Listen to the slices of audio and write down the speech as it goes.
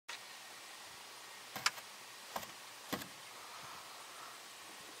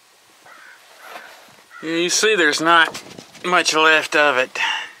You see there's not much left of it.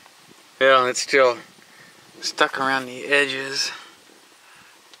 Well, it's still stuck around the edges.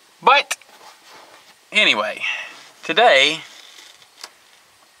 But anyway, today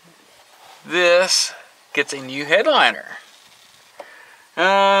this gets a new headliner.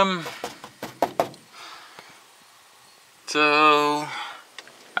 So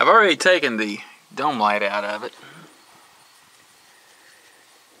I've already taken the dome light out of it,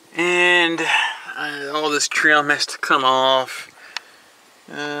 and all this trim has to come off.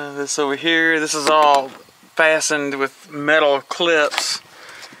 This over here, this is all fastened with metal clips.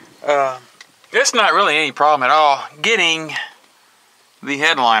 It's not really any problem at all getting the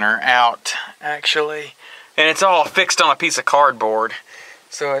headliner out, actually, and it's all fixed on a piece of cardboard,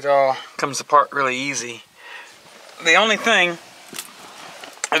 so it all comes apart really easy. The only thing,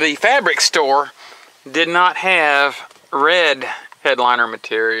 the fabric store did not have red headliner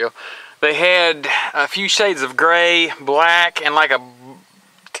material. They had a few shades of gray, black, and like a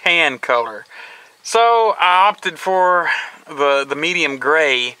tan color. So I opted for the medium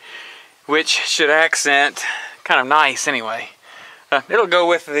gray, which should accent kind of nice anyway. It'll go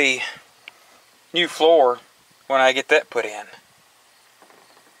with the new floor when I get that put in.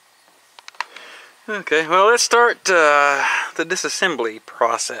 Okay, well, let's start the disassembly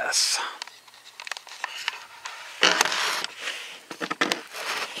process.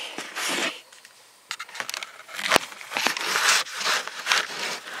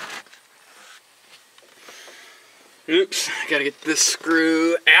 Oops, I gotta get this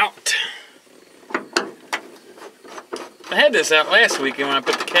screw out. I had this out last weekend when I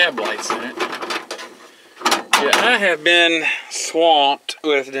put the cab lights in it. Yeah, I have been swamped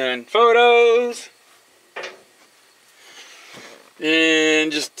with doing photos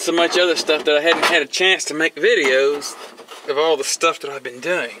and just so much other stuff that I hadn't had a chance to make videos of all the stuff that I've been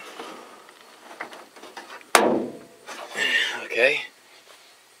doing. Okay.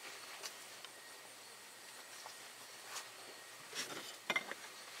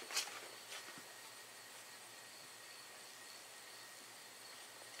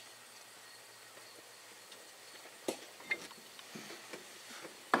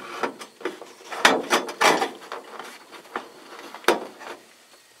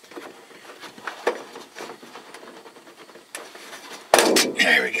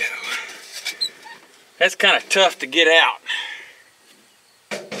 There we go. That's kind of tough to get out.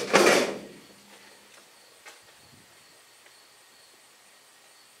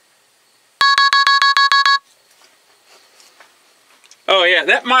 Oh yeah,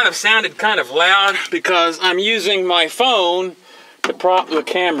 that might have sounded kind of loud because I'm using my phone to prop the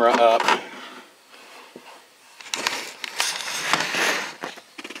camera up.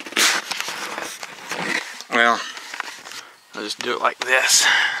 Well, I'll just do it like this.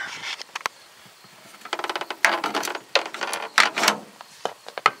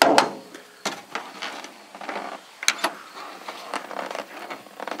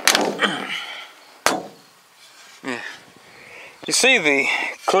 Yeah. You see the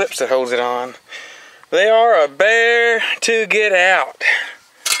clips that holds it on? They are a bear to get out.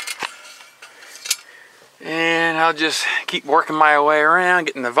 And I'll just keep working my way around,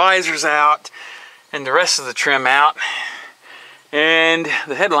 getting the visors out and the rest of the trim out, and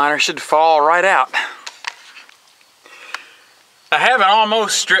the headliner should fall right out. I have it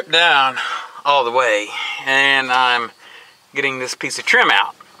almost stripped down all the way, and I'm getting this piece of trim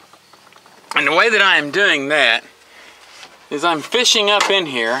out. And the way that I am doing that is I'm fishing up in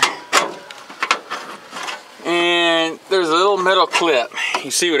here, and there's a little metal clip.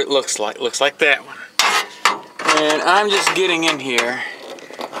 You see what it looks like. It looks like that one. And I'm just getting in here,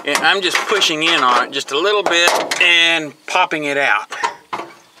 and I'm just pushing in on it just a little bit and popping it out.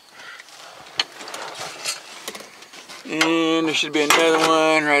 And there should be another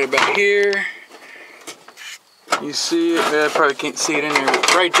one right about here. You see it? I probably can't see it in there.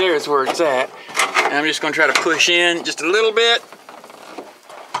 Right there is where it's at. And I'm just going to try to push in just a little bit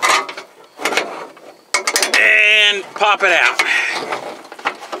and pop it out.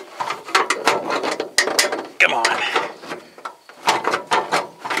 Come on.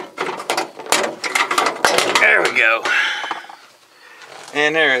 There we go.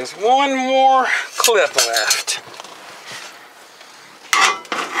 And there is one more clip left.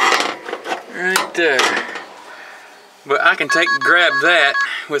 Right there. But I can grab that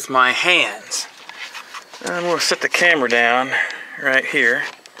with my hands. I'm going to set the camera down right here.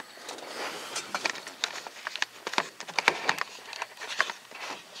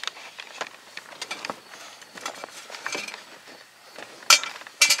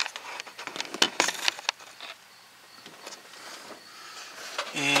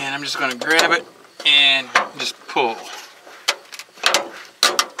 And I'm just going to grab it and just pull.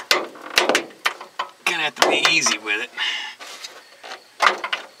 Gonna have to be easy with it.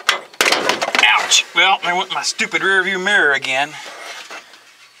 Ouch! Well, there went my stupid rear view mirror again.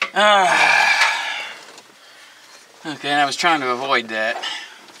 Okay, I was trying to avoid that.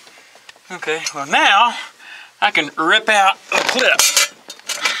 Okay, well now I can rip out a clip,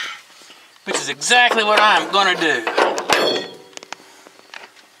 which is exactly what I'm gonna do.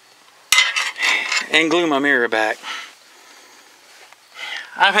 And glue my mirror back.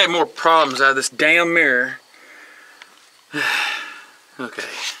 I've had more problems out of this damn mirror. Okay.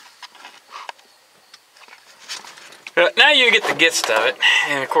 Now you get the gist of it,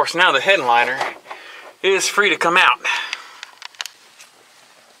 and of course now the headliner is free to come out.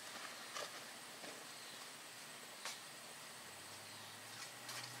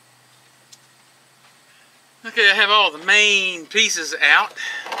 Okay, I have all the main pieces out,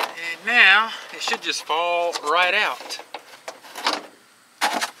 and now it should just fall right out.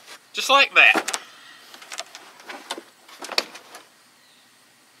 Just like that.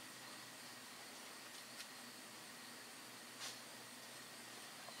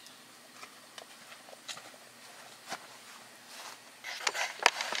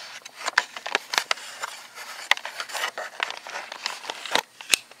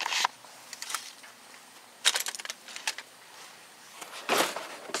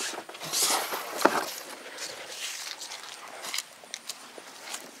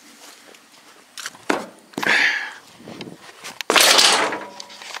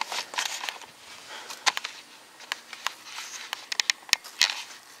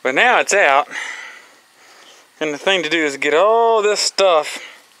 But now it's out, and the thing to do is get all this stuff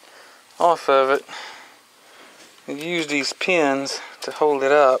off of it and use these pins to hold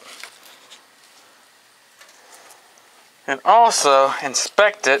it up, and also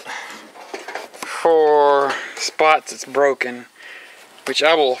inspect it for spots that's broken, which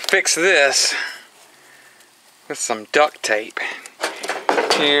I will fix this with some duct tape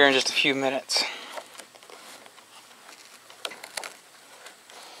here in just a few minutes.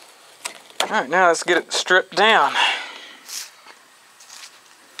 Alright, now let's get it stripped down.